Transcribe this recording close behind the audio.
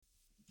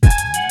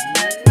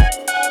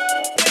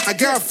I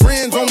got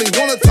friends only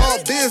wanna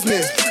talk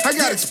business. I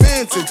got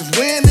expensive, cause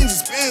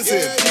winning's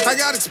expensive. I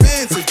got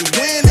expensive, cause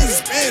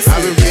winning's expensive.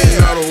 I've been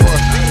reading all the war,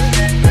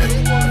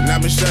 and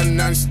I've been shutting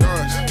down the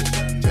stars.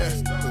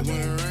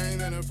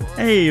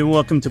 Hey, and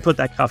welcome to Put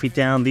That Coffee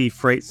Down, the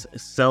freight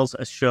sales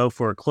show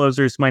for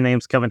closers. My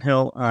name's Kevin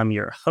Hill. I'm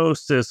your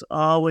host, as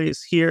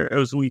always, here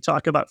as we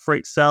talk about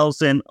freight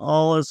sales in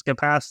all its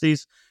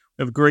capacities.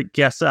 We have a great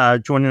guest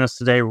joining us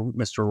today,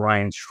 Mr.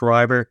 Ryan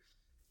Schreiber.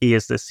 He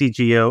is the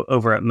CGO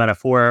over at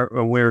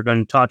Metaphora. We're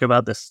going to talk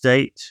about the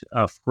state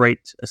of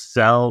freight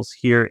sales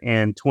here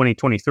in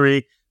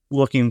 2023,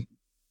 looking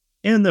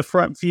in the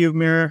front view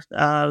mirror,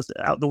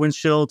 out the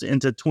windshield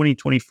into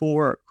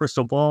 2024,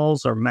 crystal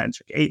balls or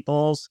magic 8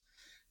 balls,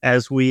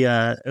 as we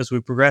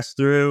progress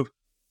through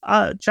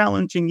a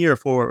challenging year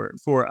for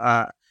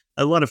a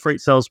lot of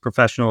freight sales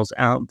professionals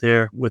out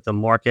there with the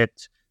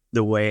market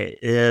the way it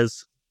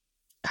is.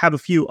 Have a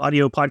few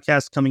audio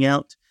podcasts coming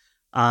out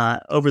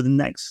over the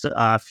next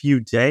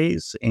few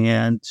days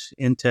and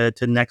into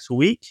next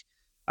week.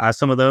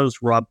 Some of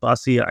those, Rob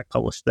Bussey, I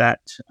published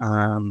that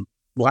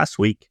last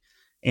week.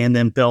 And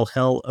then Bill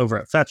Hill over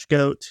at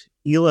FetchGoat,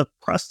 Ela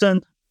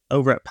Preston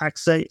over at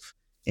PackSafe,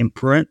 and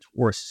Brent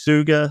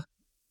Warsuga,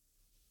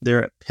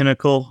 they're at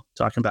Pinnacle,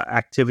 talking about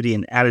activity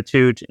and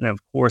attitude, and of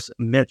course,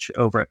 Mitch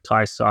over at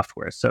TIE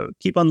Software. So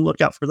keep on the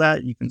lookout for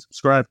that. You can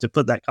subscribe to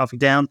Put That Coffee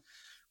Down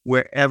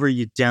wherever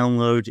you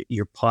download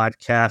your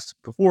podcast.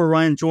 Before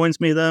Ryan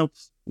joins me, though,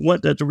 I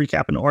want to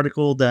recap an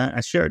article that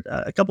I shared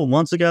a couple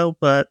months ago,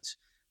 but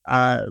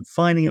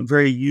finding it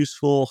very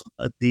useful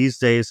these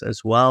days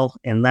as well,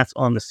 and that's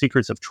on the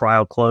secrets of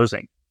trial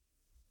closing.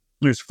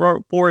 There's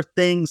four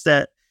things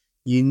that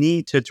you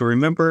need to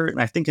remember,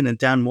 and I think in a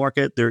down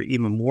market, they're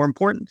even more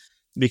important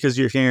because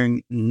you're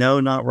hearing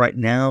no, not right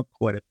now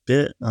quite a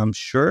bit, I'm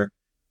sure,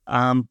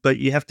 but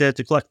you have to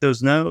collect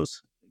those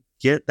no's,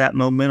 get that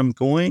momentum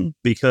going,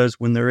 because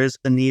when there is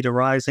a need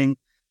arising,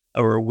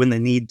 or when the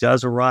need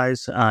does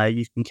arise,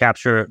 you can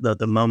capture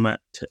the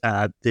moment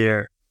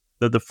there.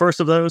 The first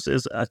of those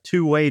is a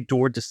two-way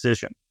door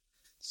decision.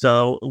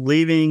 So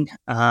leaving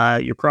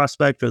your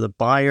prospect or the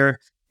buyer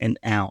and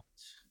out,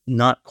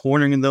 not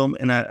cornering them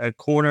in a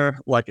corner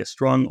like a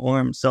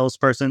strong-arm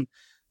salesperson,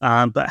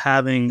 but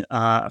having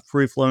a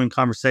free-flowing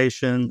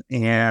conversation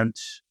and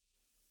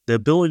the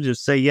ability to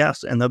say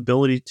yes and the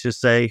ability to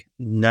say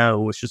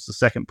no, which is the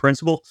second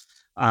principle.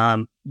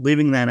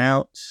 Leaving that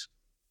out,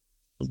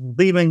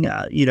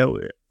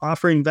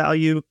 offering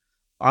value,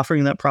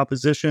 offering that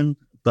proposition,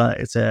 but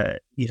it's a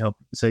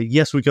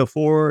yes, we go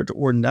forward,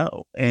 or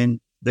no, and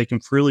they can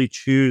freely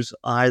choose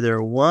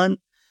either one.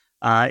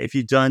 If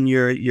you've done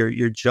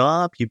your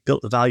job, you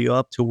built the value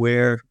up to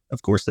where,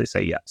 of course, they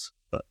say yes,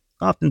 but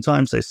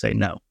oftentimes they say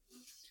no.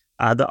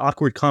 The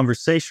awkward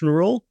conversation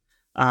rule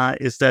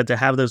is that to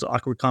have those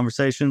awkward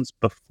conversations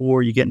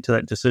before you get into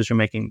that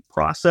decision-making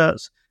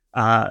process.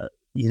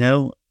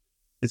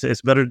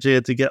 It's better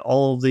to get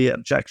all of the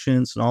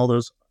objections and all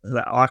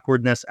that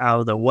awkwardness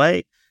out of the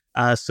way.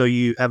 So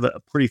you have a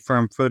pretty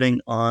firm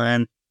footing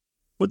on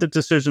what the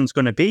decision is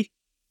going to be,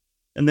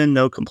 and then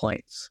no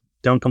complaints.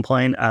 Don't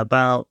complain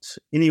about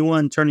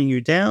anyone turning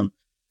you down.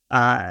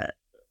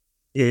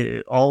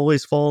 It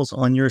always falls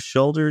on your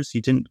shoulders.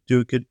 You didn't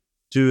do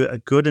a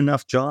good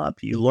enough job.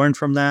 You learn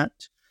from that.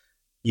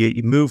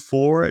 You move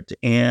forward,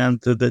 and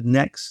the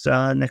next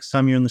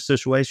time you're in the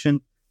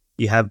situation,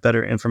 you have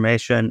better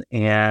information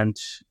and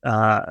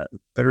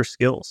better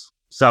skills.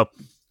 So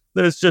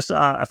there's just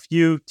a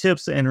few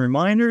tips and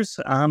reminders,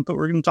 but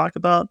we're going to talk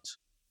about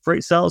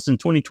freight sales in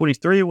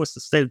 2023. What's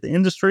the state of the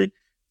industry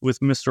with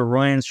Mr.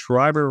 Ryan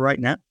Schreiber right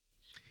now?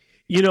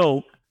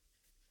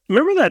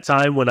 Remember that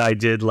time when I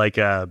did like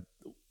a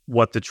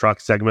What the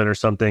Truck segment or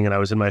something, and I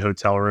was in my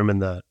hotel room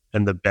and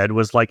the bed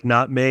was like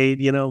not made,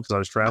 because I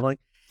was traveling?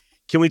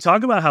 Can we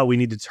talk about how we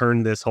need to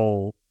turn this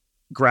whole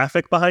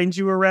graphic behind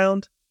you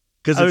around?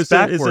 Because it's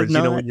backwards,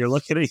 when you're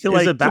looking at it, you're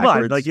like, come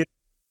on,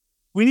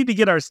 we need to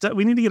get our stuff.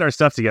 We need to get our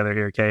stuff together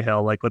here,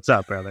 Cahill. Like, what's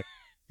up, brother?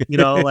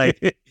 I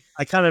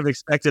kind of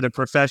expected a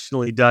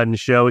professionally done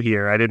show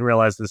here. I didn't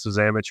realize this was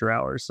amateur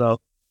hour. So,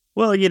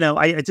 well, I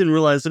didn't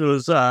realize it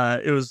was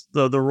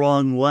the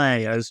wrong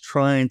way. I was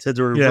trying to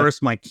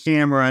reverse my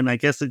camera, and I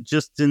guess it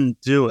just didn't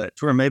do it,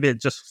 or maybe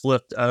it just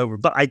flipped over.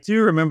 But I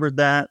do remember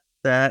that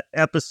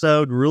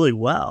episode really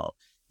well.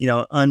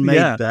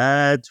 Unmade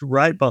beds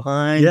right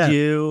behind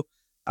you.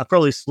 I'll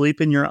probably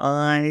sleep in your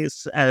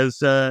eyes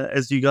as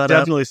you got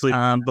definitely up. Sleep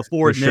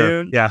before noon.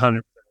 Sure. Yeah, 100%.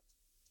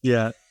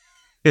 Yeah.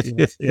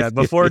 Yeah,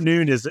 before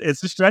noon it's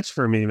a stretch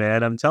for me,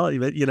 man. I'm telling you.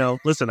 But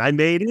listen, I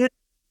made it,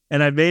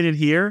 and I made it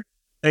here.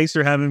 Thanks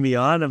for having me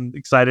on. I'm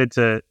excited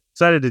to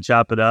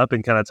chop it up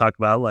and kind of talk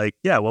about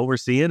what we're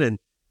seeing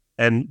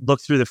and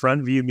look through the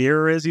front view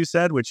mirror, as you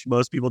said, which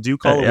most people do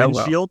call a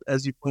windshield,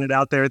 as you pointed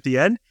out there at the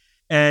end,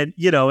 and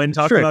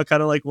talk about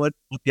kind of like what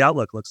the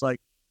outlook looks like.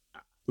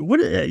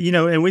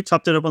 And we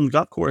topped it up on the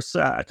golf course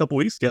a couple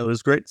weeks ago. It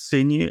was great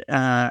seeing you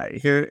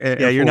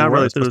here. You're not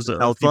really supposed to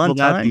tell people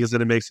that, because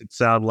then it makes it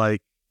sound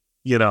like,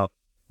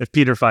 if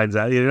Peter finds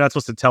out. You're not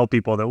supposed to tell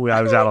people that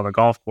I was out on the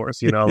golf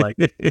course, like.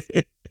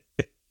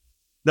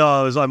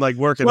 No, I'm like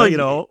working,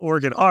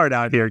 working hard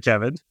out here,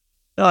 Kevin.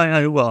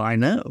 I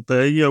know,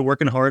 but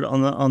working hard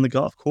on the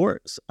golf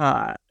course.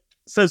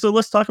 So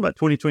let's talk about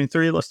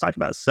 2023. Let's talk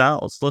about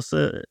sales. Let's,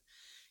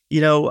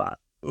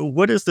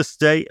 what is the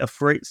state of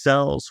freight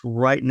sales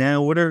right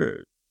now? What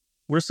are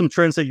some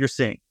trends that you're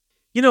seeing?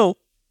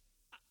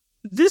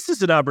 This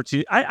is an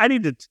opportunity. I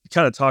need to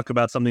kind of talk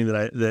about something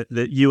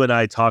that you and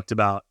I talked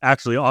about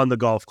actually on the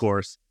golf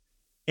course,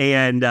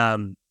 and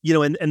and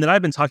that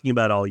I've been talking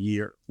about all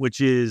year,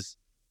 which is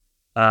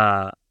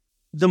the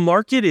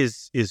market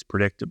is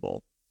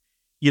predictable.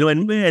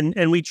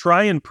 And we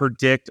try and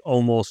predict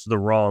almost the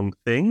wrong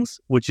things,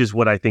 which is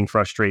what I think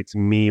frustrates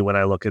me when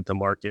I look at the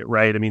market,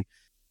 right? I mean,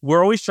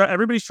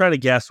 everybody's trying to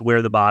guess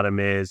where the bottom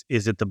is.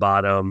 Is it the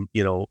bottom?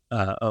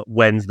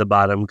 When's the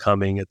bottom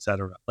coming, et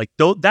cetera? Like,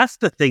 that's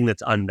the thing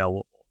that's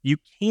unknowable. You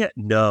can't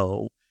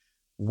know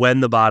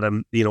when the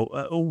bottom,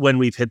 when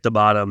we've hit the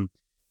bottom,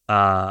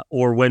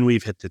 or when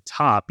we've hit the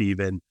top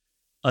even,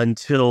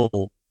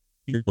 until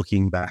you're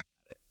looking back.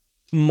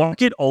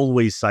 Market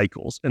always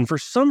cycles. And for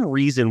some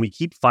reason, we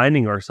keep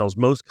finding ourselves,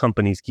 most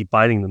companies keep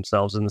finding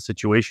themselves in the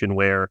situation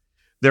where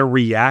they're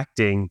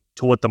reacting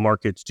to what the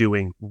market's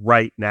doing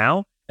right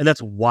now. And that's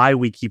why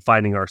we keep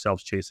finding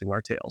ourselves chasing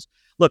our tails.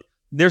 Look,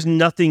 there's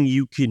nothing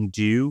you can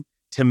do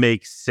to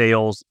make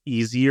sales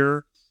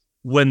easier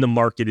when the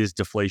market is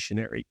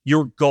deflationary.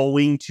 You're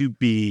going to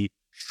be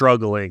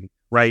struggling,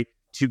 right,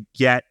 to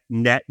get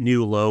net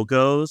new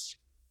logos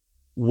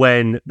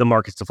when the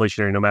market's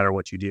deflationary, no matter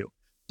what you do.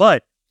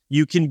 But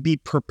you can be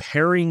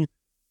preparing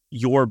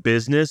your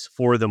business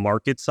for the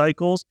market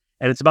cycles,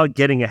 and it's about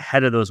getting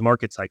ahead of those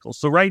market cycles.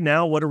 So right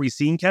now, what are we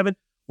seeing, Kevin?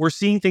 We're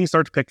seeing things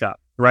start to pick up,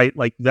 right?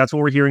 Like, that's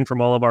what we're hearing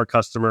from all of our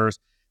customers,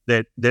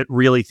 that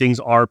really things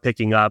are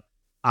picking up.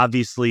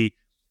 Obviously,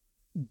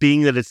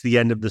 being that it's the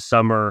end of the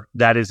summer,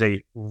 that is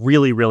a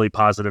really, really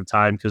positive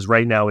time, because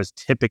right now is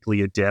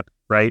typically a dip,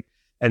 right?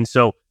 And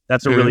so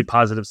that's a really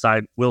positive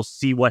sign. We'll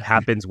see what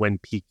happens when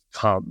peak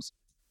comes.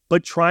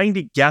 But trying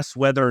to guess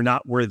whether or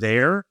not we're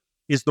there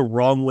is the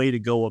wrong way to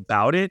go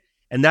about it.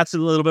 And that's a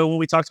little bit what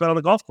we talked about on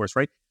the golf course,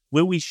 right?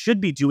 What we should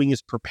be doing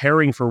is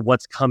preparing for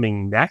what's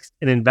coming next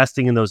and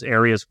investing in those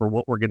areas for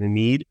what we're going to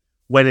need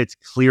when it's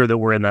clear that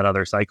we're in that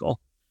other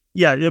cycle.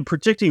 Yeah,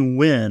 predicting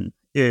when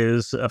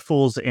is a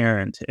fool's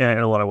errand in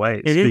a lot of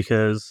ways,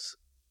 because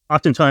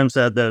oftentimes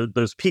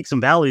those peaks and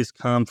valleys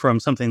come from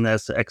something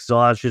that's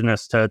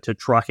exogenous to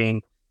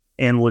trucking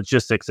and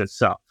logistics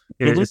itself.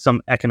 It's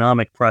some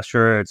economic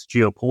pressure. It's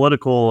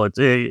geopolitical.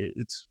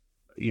 It's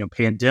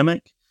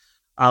pandemic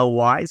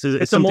wise.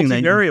 It's a something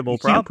multivariable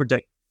that you can't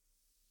predict.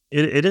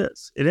 It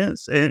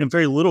is, and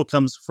very little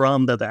comes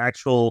from the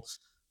actual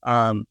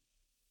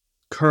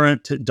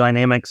current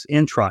dynamics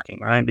in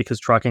trucking, right? Because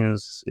trucking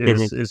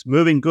is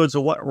moving goods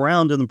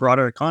around in the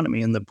broader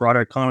economy, and the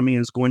broader economy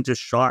is going to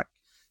shock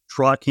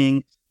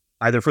trucking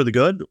either for the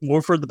good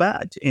or for the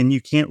bad. And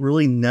you can't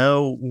really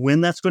know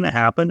when that's going to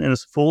happen. And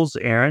it's fool's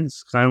errand.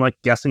 It's kind of like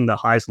guessing the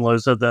highs and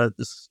lows of the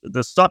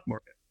stock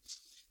market.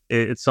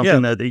 It's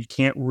something that you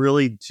can't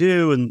really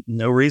do, and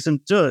no reason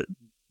to do it.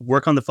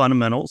 Work on the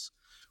fundamentals,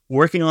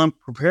 working on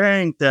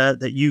preparing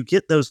that you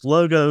get those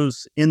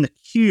logos in the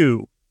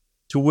queue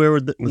to where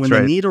when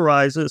the need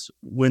arises,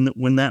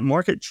 when that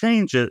market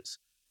changes,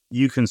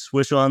 you can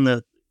flip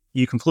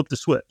the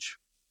switch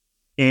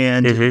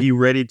and be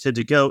ready to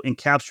go and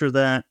capture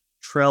that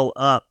trail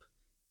up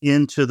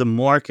into the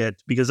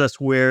market, because that's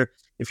where,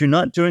 if you're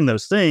not doing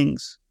those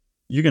things,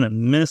 you're going to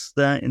miss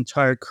that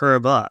entire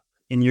curve up,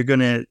 and you're going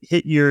to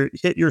hit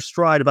your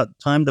stride about the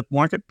time the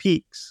market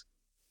peaks,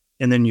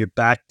 and then you're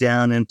back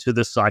down into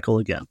the cycle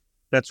again.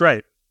 That's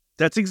right.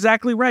 That's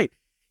exactly right.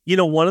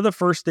 One of the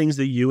first things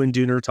that you and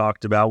Dooner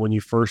talked about when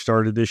you first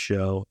started this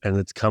show, and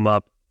it's come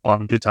up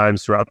on 2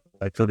 times throughout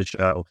the life of the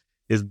show,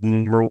 is the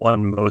number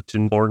one most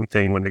important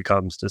thing when it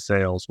comes to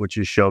sales, which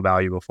is show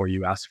value before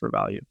you ask for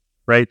value.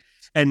 Right.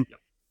 And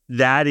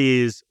that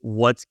is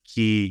what's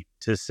key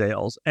to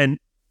sales. And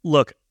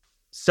look,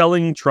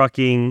 selling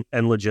trucking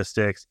and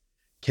logistics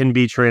can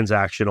be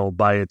transactional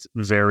by its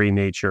very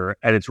nature.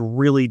 And it's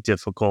really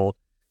difficult,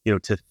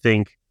 to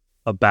think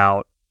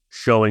about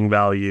showing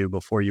value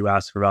before you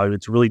ask for value.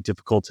 It's really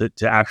difficult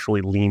to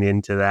actually lean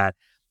into that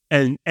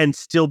and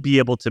still be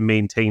able to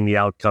maintain the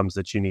outcomes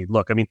that you need.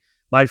 Look, I mean,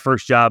 my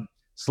first job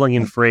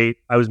slinging freight,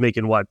 I was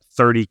making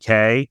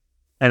 $30K.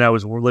 And I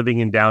was living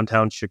in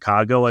downtown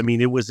Chicago. I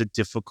mean, it was a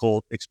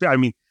difficult experience. I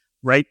mean,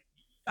 right?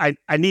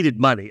 I needed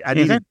money. I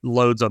needed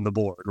loads on the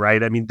board,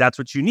 right? I mean, that's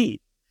what you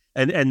need.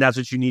 And that's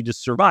what you need to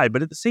survive.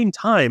 But at the same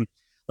time,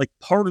 like,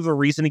 part of the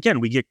reason, again,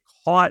 we get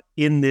caught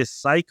in this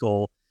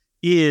cycle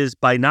is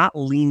by not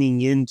leaning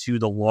into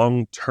the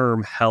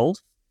long-term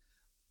health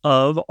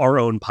of our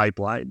own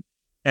pipeline.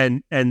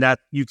 And that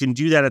you can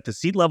do that at the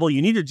seat level.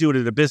 You need to do it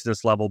at a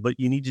business level, but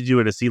you need to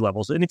do it at seat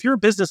levels. And if you're a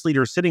business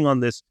leader sitting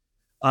on this,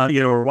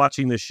 or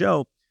watching this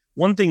show,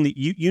 one thing that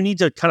you need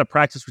to kind of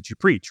practice what you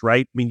preach,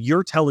 right? I mean,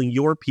 you're telling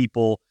your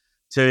people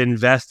to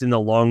invest in the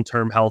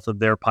long-term health of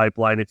their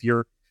pipeline. If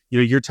you're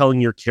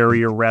telling your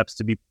carrier reps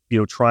to be,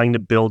 trying to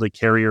build a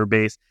carrier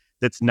base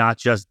that's not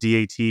just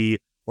DAT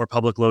or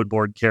public load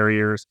board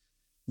carriers,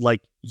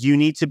 like you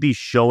need to be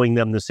showing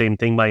them the same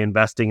thing by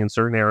investing in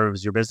certain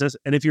areas of your business.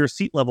 And if you're a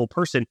seat level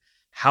person,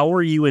 how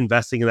are you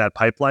investing in that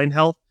pipeline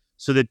health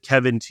so that,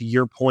 Kevin, to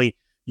your point,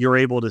 you're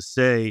able to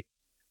say,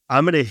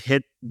 I'm going to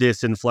hit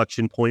this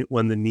inflection point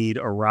when the need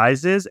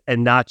arises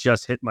and not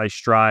just hit my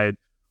stride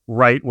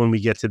right when we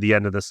get to the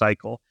end of the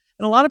cycle.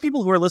 And a lot of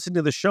people who are listening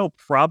to the show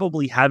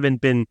probably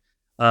haven't been,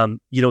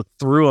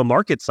 through a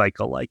market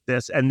cycle like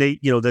this. And they,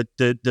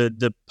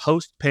 the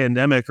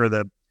post-pandemic or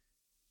the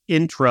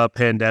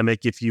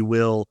intra-pandemic, if you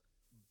will,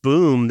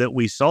 boom that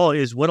we saw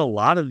is what a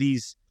lot of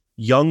these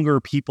younger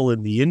people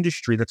in the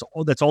industry, that's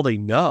all they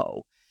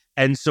know.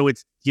 And so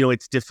it's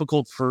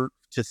difficult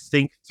to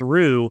think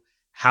through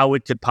how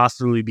it could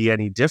possibly be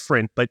any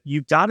different, but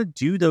you've got to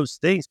do those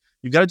things.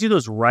 You've got to do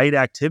those right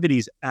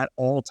activities at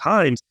all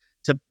times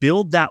to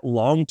build that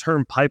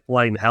long-term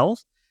pipeline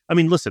health. I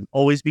mean, listen,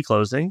 always be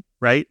closing,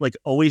 right? Like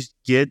always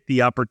get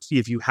the opportunity.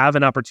 If you have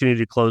an opportunity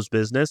to close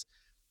business,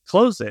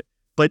 close it.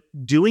 But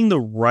doing the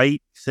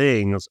right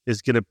things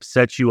is going to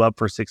set you up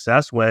for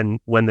success when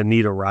the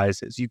need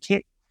arises. You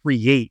can't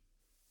create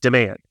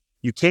demand.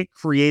 You can't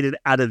create it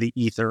out of the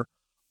ether.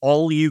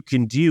 All you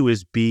can do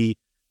is be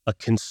a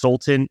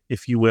consultant,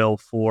 if you will,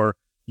 for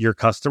your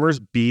customers.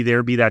 Be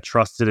there, be that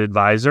trusted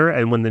advisor.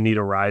 And when the need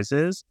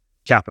arises,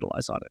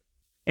 capitalize on it.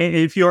 And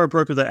if you're a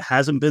broker that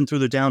hasn't been through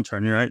the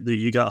downturn, right, that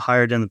you got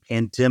hired in the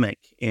pandemic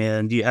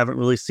and you haven't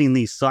really seen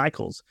these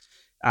cycles,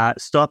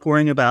 stop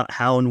worrying about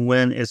how and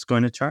when it's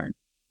going to turn,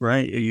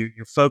 right?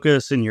 Your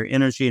focus and your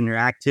energy and your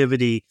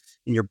activity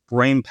and your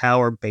brain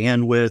power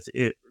bandwidth,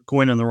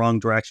 going in the wrong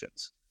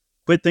directions.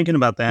 Quit thinking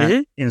about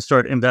that and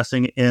start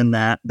investing in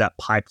that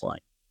pipeline.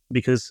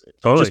 Because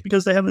just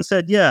because they haven't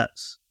said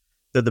yes,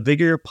 that the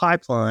bigger your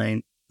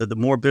pipeline, that the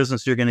more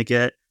business you're going to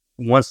get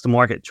once the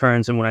market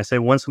turns. And when I say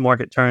once the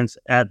market turns,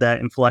 at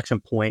that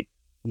inflection point,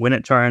 when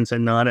it turns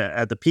and not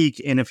at the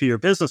peak. And if you're a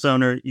business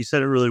owner, you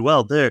said it really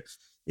well there,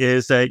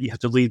 is that you have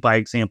to lead by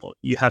example.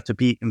 You have to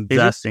be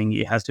investing.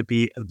 You have to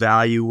be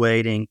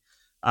evaluating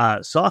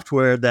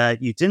software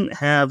that you didn't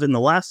have in the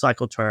last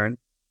cycle turn,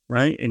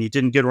 right? And you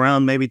didn't get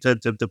around maybe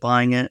to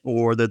buying it,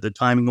 or the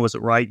timing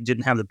wasn't right. You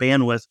didn't have the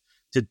bandwidth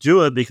to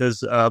do it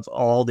because of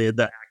all the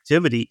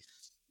activity.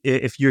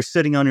 If you're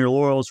sitting on your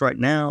laurels right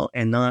now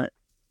and not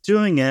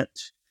doing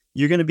it,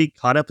 you're going to be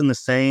caught up in the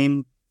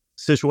same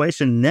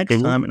situation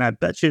next time. And I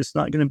bet you it's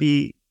not going to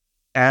be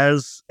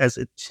as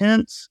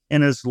intense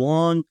and as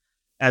long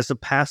as the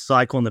past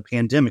cycle in the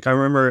pandemic. I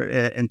remember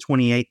in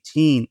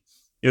 2018,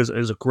 it was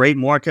a great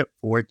market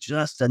for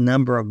just a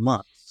number of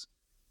months,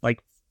 like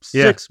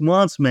 6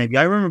 months maybe.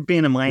 I remember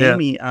being in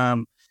Miami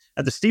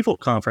at the Stifel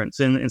conference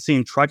and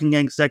seeing trucking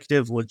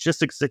executive,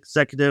 logistics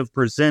executive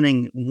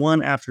presenting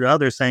one after the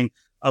other saying,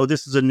 oh,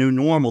 this is a new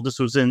normal. This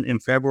was in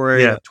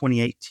February of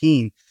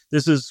 2018.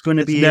 This is going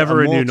to be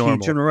never a new normal.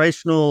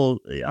 Multi-generational,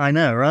 I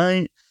know,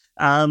 right?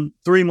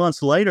 3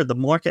 months later, the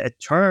market had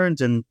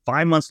turned, and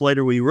 5 months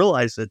later, we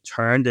realized it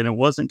turned and it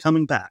wasn't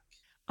coming back.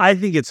 I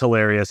think it's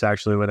hilarious,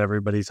 actually, when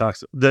everybody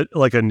talks that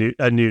like a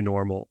new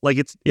normal. Like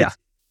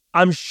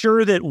I'm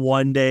sure that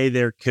one day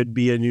there could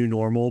be a new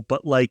normal,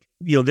 but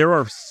there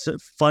are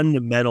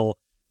fundamental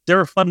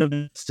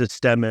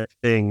systemic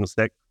things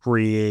that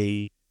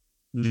create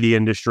the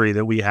industry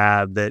that we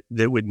have that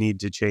would need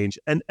to change.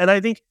 And I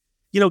think,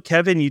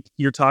 Kevin,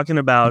 you're talking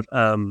about,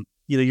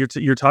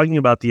 you're talking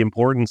about the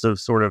importance of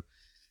sort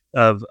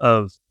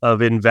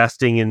of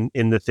investing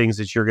in the things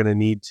that you're going to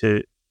need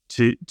to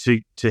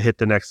hit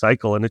the next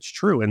cycle. And it's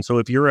true. And so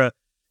if you're a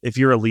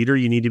leader,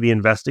 you need to be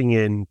investing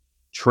in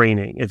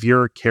training. If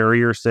you're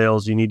carrier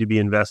sales, you need to be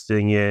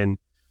investing in,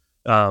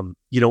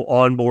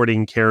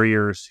 onboarding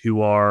carriers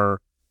who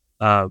are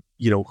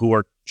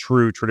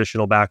true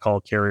traditional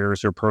backhaul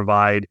carriers, or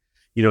provide,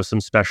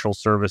 some special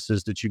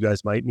services that you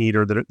guys might need,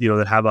 or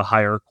that have a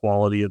higher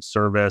quality of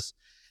service,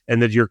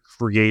 and that you're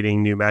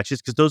creating new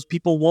matches, because those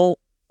people won't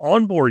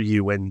onboard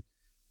you when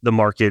the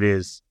market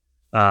is,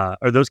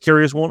 or those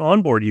carriers won't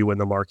onboard you when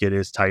the market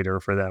is tighter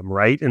for them,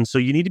 right? And so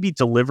you need to be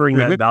delivering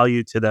that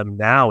value to them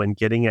now and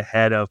getting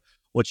ahead of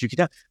what you can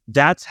have.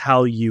 That's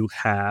how you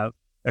have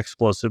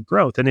explosive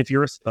growth. And if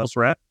you're a sales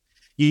rep,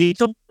 you need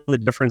to know the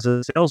difference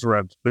in sales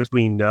reps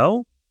between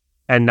no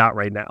and not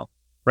right now,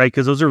 right?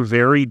 Because those are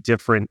very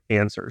different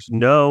answers.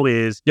 No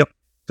is,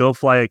 go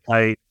fly a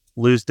kite,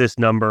 lose this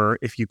number.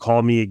 If you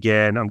call me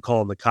again, I'm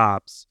calling the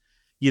cops,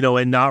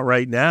 and not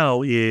right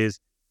now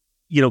is,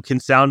 can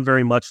sound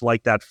very much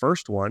like that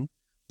first one,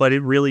 but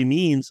it really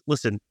means,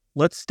 listen,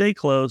 let's stay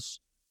close.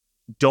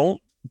 Don't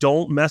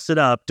mess it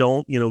up.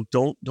 Don't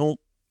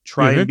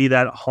try and be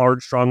that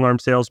hard, strong arm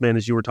salesman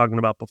as you were talking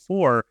about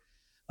before.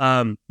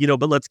 But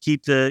let's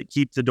keep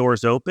the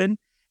doors open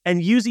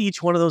and use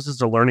each one of those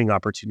as a learning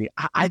opportunity.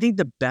 I think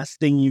the best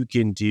thing you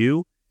can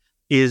do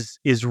is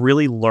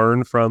really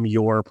learn from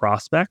your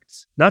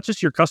prospects, not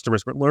just your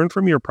customers, but learn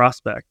from your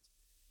prospects.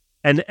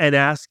 and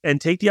ask and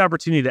take the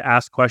opportunity to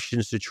ask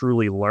questions to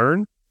truly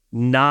learn,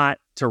 not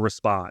to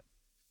respond.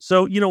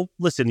 So,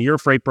 listen, you're a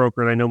freight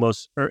broker, and I know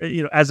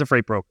as a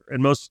freight broker,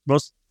 and most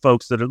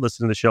folks that are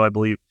listening to the show, I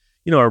believe,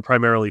 are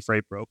primarily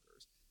freight brokers.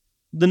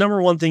 The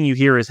number one thing you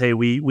hear is, hey,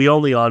 we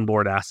only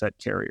onboard asset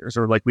carriers,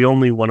 or like we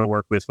only want to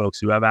work with folks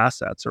who have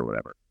assets or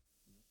whatever.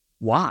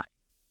 Why?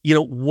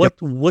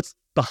 What's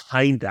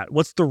behind that?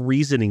 What's the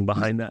reasoning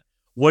behind that?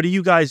 What are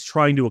you guys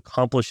trying to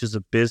accomplish as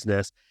a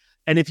business?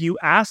 And if you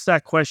ask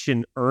that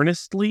question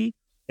earnestly,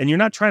 and you're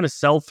not trying to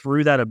sell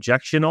through that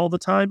objection all the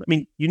time, I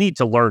mean, you need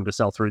to learn to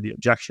sell through the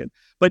objection.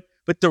 But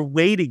the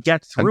way to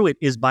get through it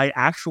is by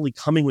actually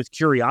coming with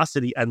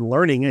curiosity and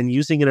learning and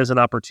using it as an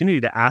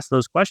opportunity to ask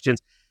those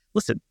questions.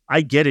 Listen,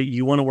 I get it.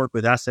 You want to work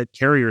with asset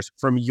carriers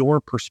from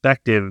your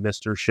perspective,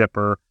 Mr.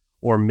 Shipper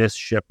or Miss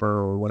Shipper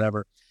or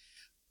whatever.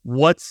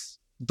 What's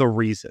the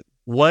reason?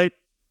 What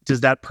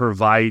does that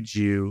provide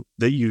you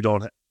that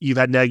you've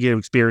had negative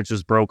experiences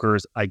with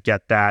brokers? I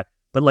get that.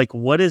 But like,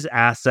 what does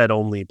asset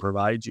only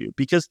provide you?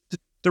 Because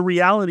the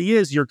reality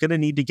is you're going to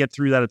need to get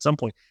through that at some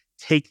point.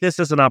 Take this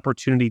as an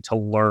opportunity to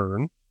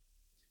learn,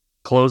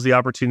 close the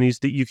opportunities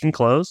that you can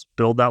close,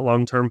 build that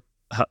long-term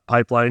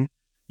pipeline,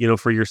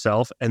 for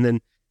yourself. And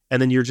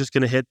then you're just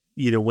going to hit,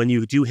 when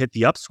you do hit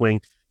the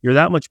upswing, you're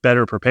that much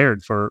better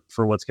prepared for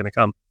what's going to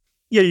come.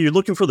 Yeah, you're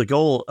looking for the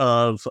goal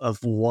of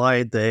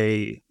why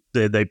they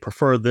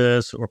prefer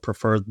this or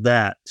prefer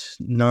that,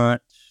 not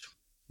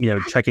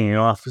checking it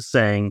off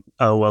saying,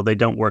 oh well, they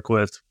don't work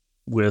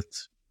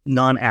with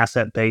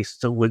non-asset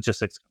based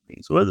logistics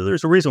companies. Well,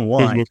 there's a reason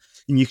why,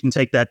 and you can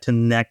take that to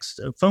next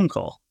phone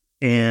call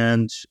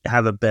and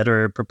have a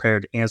better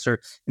prepared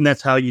answer. And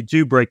that's how you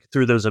do break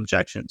through those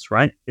objections,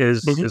 right?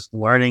 Is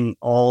learning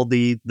all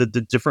the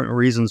different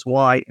reasons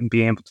why and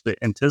being able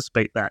to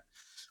anticipate that,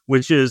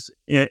 which is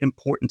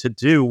important to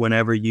do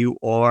whenever you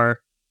are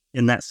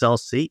in that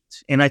sales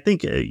seat. And I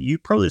think you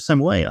probably the same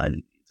way.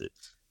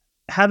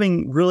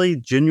 Having really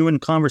genuine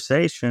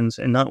conversations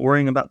and not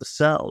worrying about the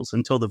sales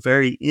until the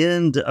very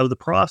end of the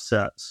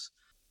process.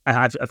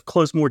 I've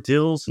closed more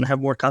deals and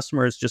have more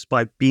customers just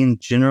by being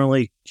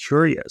generally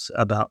curious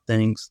about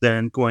things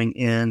than going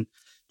in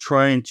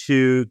trying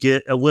to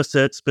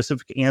elicit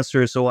specific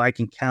answers so I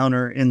can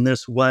counter in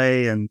this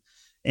way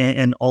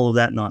and all of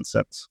that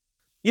nonsense.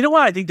 You know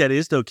what I think that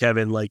is though,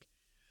 Kevin? Like,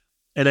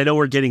 and I know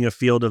we're getting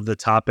afield of the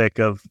topic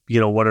of,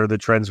 what are the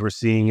trends we're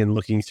seeing and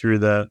looking through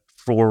the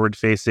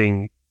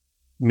forward-facing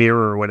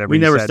mirror or whatever. We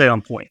never stay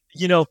on point.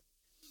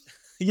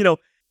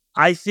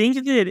 I think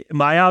that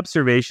my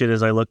observation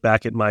as I look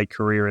back at my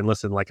career, and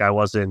listen, like I'm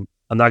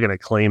not going to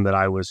claim that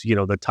I was,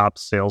 the top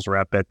sales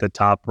rep at the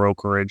top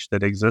brokerage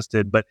that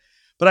existed, but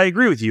I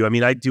agree with you. I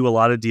mean, I do a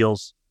lot of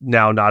deals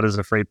now, not as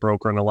a freight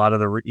broker, and a lot of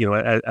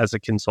the, as a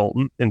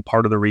consultant, and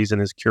part of the reason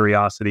is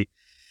curiosity.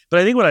 But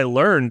I think what I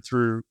learned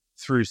through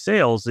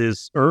sales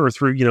is, or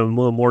through,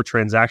 more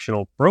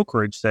transactional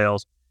brokerage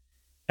sales,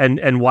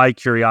 and why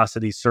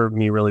curiosity served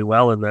me really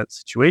well in that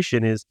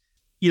situation is,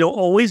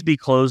 always be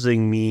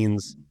closing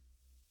means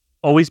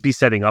always be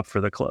setting up for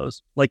the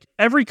close. Like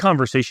every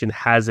conversation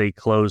has a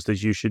close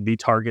that you should be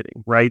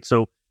targeting, right?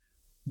 So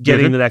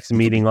getting the next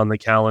meeting on the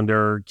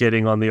calendar,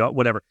 getting on the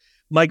whatever.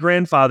 My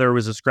grandfather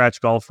was a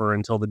scratch golfer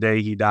until the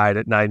day he died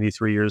at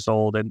 93 years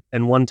old.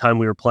 And one time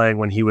we were playing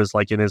when he was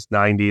like in his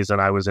 90s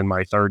and I was in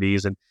my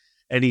 30s.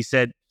 And he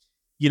said,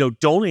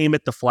 don't aim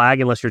at the flag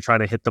unless you're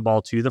trying to hit the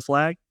ball to the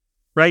flag.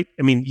 Right.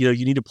 I mean,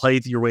 you need to play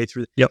your way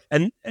through. Yep.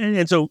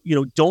 And so,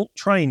 don't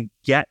try and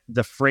get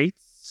the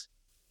freights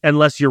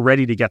unless you're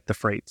ready to get the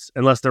freights,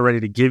 unless they're ready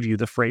to give you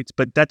the freights.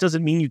 But that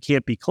doesn't mean you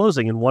can't be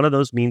closing. And one of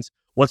those means,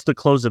 what's the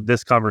close of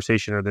this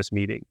conversation or this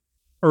meeting?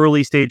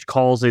 Early stage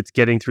calls, it's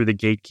getting through the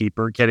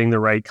gatekeeper, getting the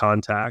right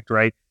contact,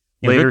 right?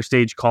 Later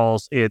stage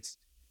calls, it's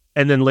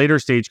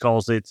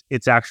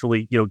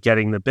actually,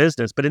 getting the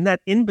business. But in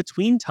that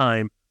in-between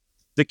time,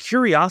 the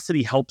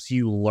curiosity helps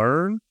you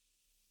learn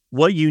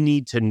what you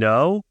need to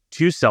know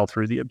to sell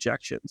through the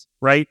objections,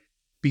 right?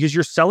 Because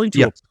you're selling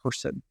to a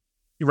person,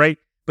 right?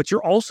 But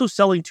you're also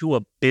selling to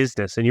a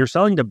business, and you're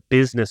selling to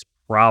business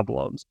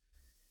problems.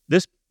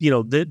 This,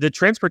 the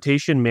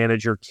transportation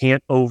manager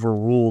can't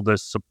overrule the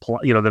supply,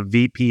 the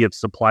VP of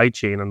supply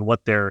chain on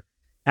what their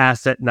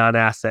asset,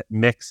 non-asset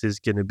mix is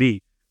going to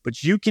be.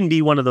 But you can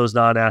be one of those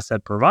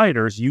non-asset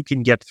providers. You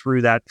can get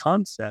through that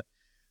concept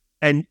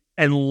and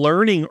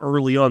learning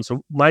early on.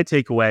 So my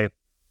takeaway,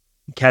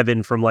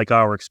 Kevin, from like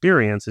our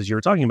experience, as you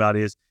were talking about,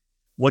 is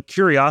what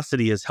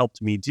curiosity has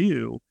helped me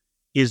do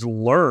is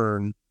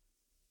learn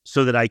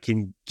so that I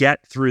can get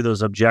through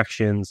those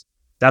objections.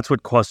 That's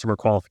what customer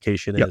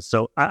qualification is.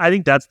 So I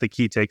think that's the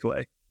key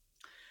takeaway.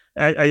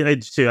 I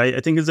do too. I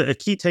think it's a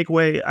key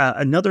takeaway.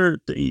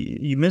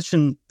 You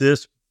mentioned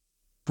this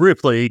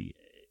briefly,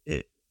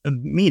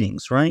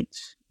 meetings, right?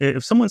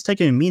 If someone's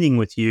taking a meeting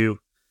with you,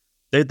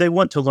 they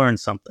want to learn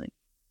something.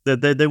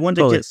 They want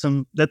to get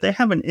that they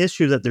have an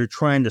issue that they're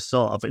trying to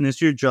solve. And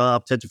it's your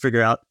job to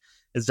figure out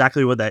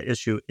exactly what that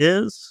issue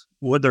is,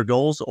 what their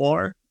goals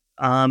are.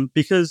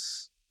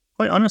 Because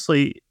quite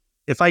honestly,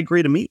 if I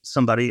agree to meet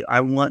somebody, I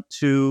want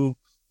to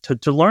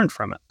learn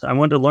from it. I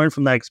want to learn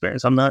from that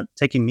experience. I'm not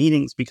taking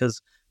meetings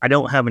because I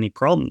don't have any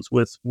problems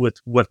with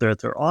what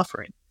they're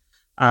offering.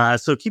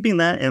 So keeping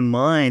that in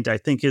mind, I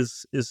think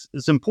is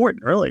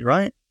important early,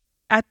 right?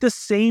 At the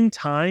same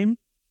time,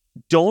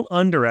 don't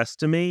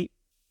underestimate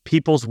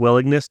people's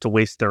willingness to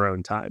waste their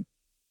own time.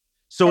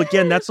 So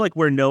again, that's like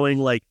where knowing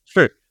like,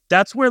 Sure.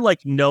 That's where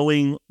like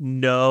knowing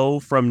no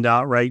from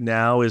not right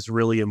now is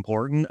really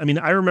important. I mean,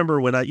 I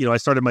remember when I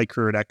started my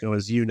career at Echo,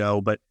 as you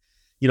know, but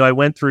I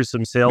went through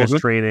some sales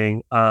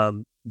training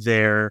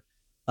there,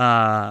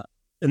 and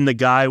the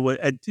guy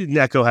at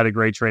Echo had a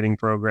great training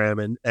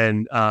program,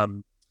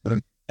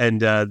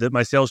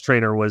 my sales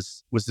trainer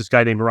was this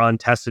guy named Ron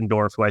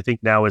Tessendorf, who I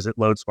think now is at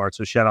LoadSmart.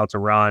 So shout out to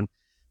Ron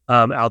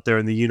out there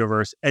in the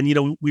universe. And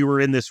we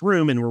were in this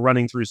room and we're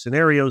running through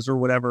scenarios or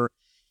whatever.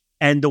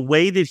 And the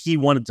way that he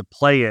wanted to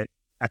play it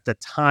at the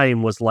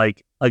time was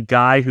like a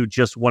guy who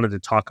just wanted to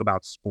talk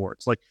about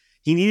sports. Like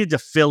he needed to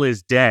fill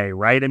his day,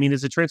 right? I mean,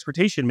 as a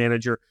transportation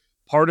manager,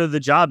 part of the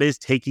job is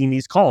taking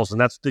these calls.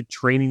 And that's the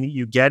training that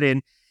you get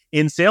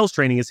in sales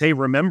training is, hey,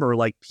 remember,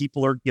 like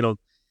people are,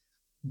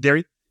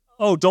 they're,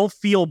 don't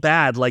feel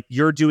bad. Like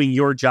you're doing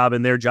your job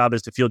and their job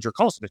is to field your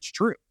calls. And it's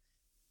true.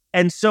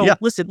 And so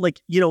listen,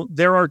 like,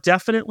 there are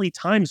definitely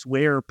times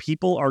where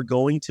people are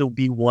going to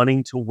be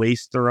wanting to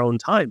waste their own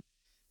time.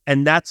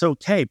 And that's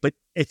okay. But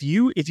if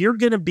you're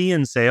going to be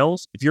in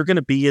sales, if you're going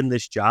to be in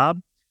this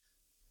job,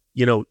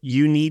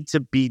 you need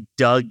to be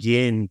dug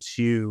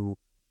into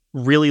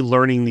really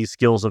learning these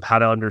skills of how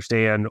to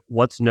understand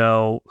what's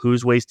no,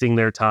 who's wasting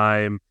their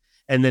time,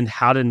 and then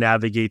how to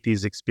navigate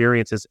these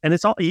experiences. And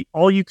it's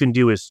all you can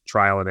do is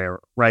trial and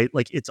error, right?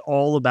 Like it's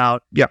all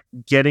about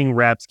getting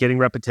reps, getting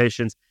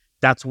repetitions.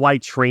 That's why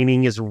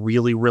training is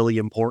really, really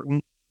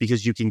important,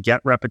 because you can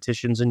get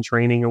repetitions in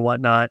training and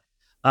whatnot.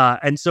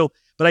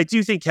 But I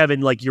do think,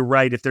 Kevin, like you're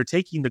right. If they're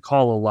taking the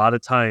call, a lot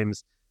of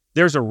times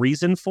there's a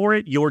reason for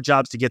it. Your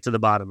job's to get to the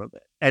bottom of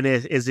it. And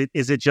is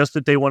it just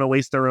that they want to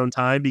waste their own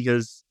time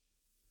because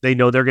they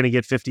know they're going to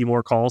get 50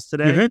 more calls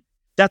today? Mm-hmm.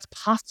 That's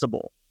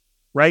possible,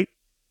 right?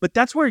 But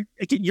that's where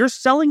again, you're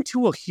selling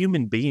to a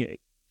human being.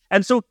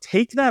 And so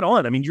take that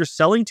on. I mean, you're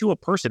selling to a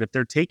person. If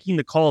they're taking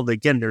the call,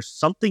 again, there's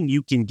something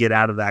you can get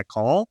out of that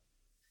call,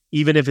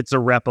 even if it's a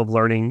rep of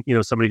learning,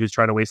 somebody who's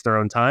trying to waste their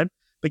own time.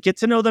 But get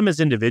to know them as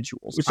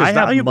individuals. Which is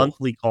valuable. Have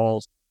monthly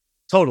calls.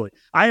 Totally.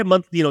 I have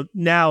monthly,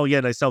 now,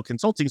 again, I sell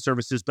consulting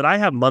services, but I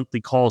have monthly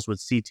calls with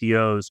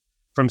CTOs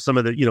from some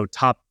of the,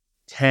 top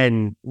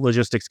 10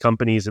 logistics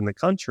companies in the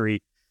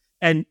country.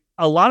 And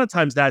a lot of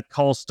times that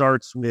call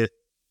starts with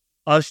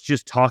us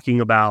just talking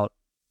about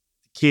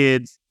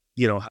kids,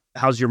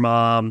 how's your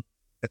mom,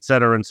 et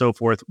cetera, and so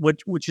forth,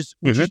 which is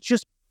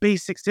just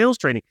basic sales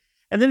training.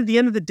 And then at the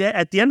end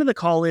of the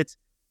call, it's,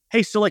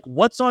 hey, so like,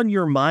 what's on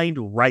your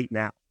mind right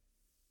now?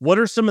 What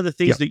are some of the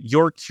things that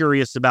you're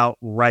curious about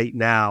right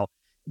now?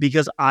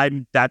 Because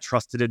I'm that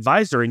trusted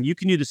advisor, and you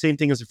can do the same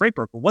thing as a freight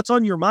broker. What's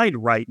on your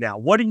mind right now?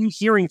 What are you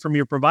hearing from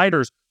your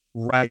providers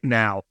right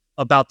now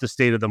about the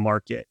state of the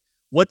market?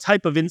 What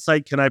type of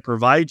insight can I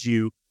provide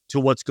you to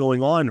what's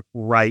going on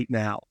right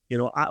now?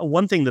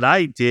 One thing that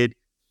I did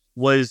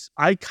was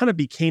I kind of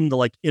became the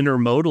like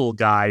intermodal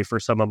guy for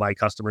some of my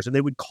customers, and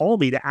they would call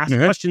me to ask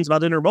questions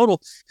about intermodal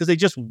because they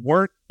just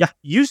weren't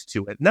used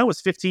to it. And that was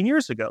 15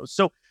 years ago.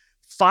 So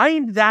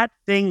find that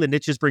thing, the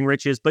niches bring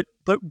riches, but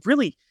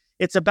really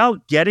it's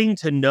about getting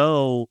to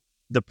know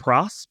the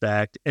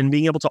prospect and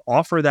being able to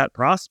offer that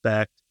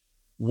prospect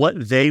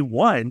what they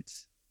want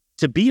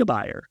to be a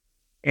buyer.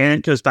 And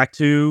it goes back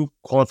to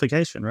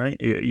qualification, right?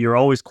 You're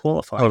always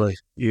qualifying. Totally.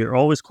 You're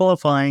always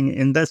qualifying,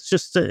 and that's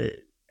just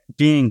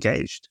being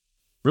engaged,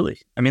 really.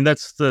 I mean,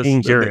 that's the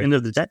end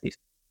of the day.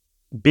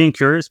 Being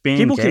curious, being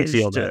People engaged.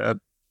 People can feel that.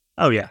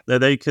 Oh yeah,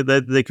 they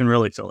can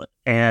really feel it,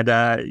 and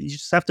you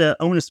just have to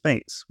own a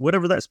space.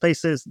 Whatever that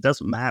space is,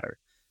 doesn't matter.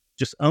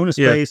 Just own a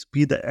space.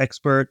 Be the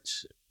expert.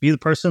 Be the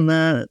person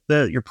that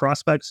your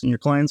prospects and your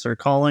clients are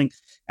calling,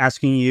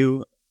 asking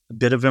you a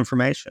bit of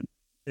information.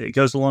 It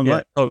goes a long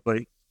way.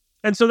 Totally.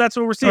 And so that's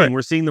what we're seeing. Right.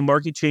 We're seeing the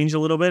market change a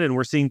little bit, and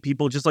we're seeing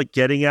people just like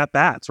getting at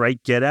bats,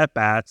 right? Get at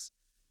bats.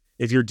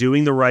 If you're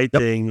doing the right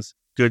things,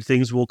 good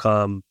things will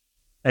come.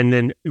 And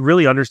then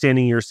really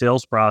understanding your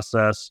sales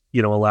process,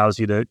 allows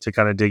you to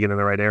kind of dig into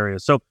the right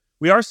areas. So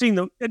we are seeing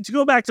and to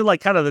go back to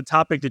like kind of the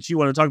topic that you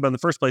want to talk about in the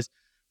first place,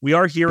 we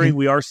are hearing,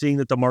 we are seeing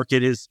that the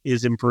market is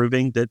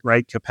improving, that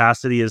right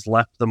capacity has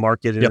left the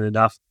market in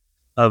enough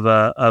of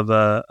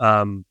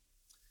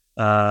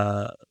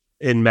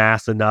in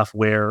mass enough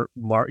where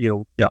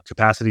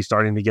capacity is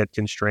starting to get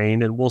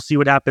constrained, and we'll see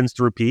what happens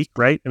through peak,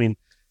 right? I mean,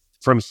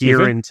 from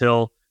here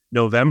until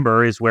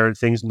November is where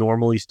things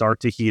normally start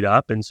to heat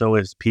up. And so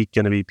is peak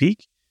going to be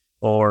peak,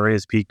 or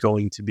is peak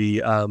going to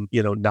be,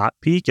 not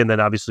peak? And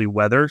then obviously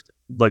weather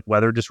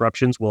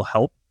disruptions will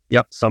help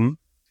some,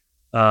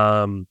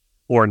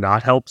 or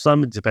not help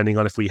some, depending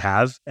on if we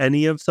have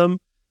any of them.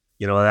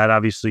 That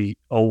obviously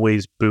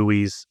always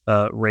buoys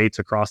rates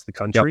across the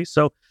country.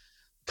 So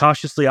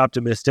cautiously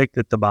optimistic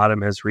that the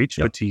bottom has reached.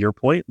 But to your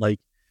point, like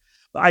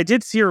I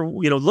did see her,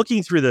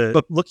 looking through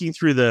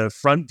the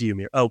front view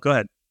mirror. Oh, go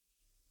ahead.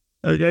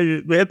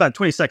 We have about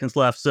 20 seconds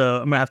left, so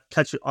I'm gonna have to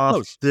cut you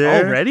off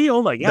there. Already?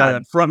 Oh my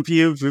god! The front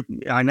view,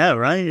 I know,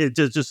 right? It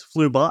just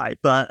flew by.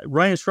 But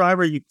Ryan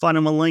Schreiber, you can find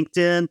him on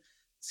LinkedIn,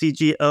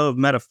 CGO of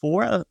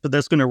Metaphora. But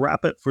that's going to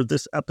wrap it for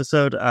this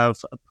episode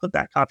of Put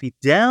That Coffee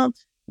Down.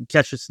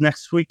 Catch us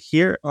next week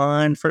here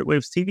on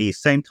FreightWaves TV,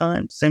 same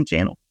time, same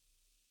channel.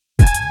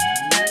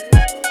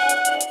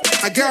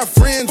 I got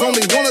friends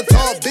only wanna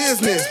talk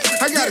business.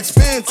 I got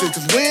expensive,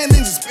 cause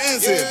winning's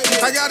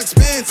expensive. I got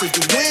expensive,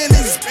 cause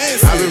winning's expensive.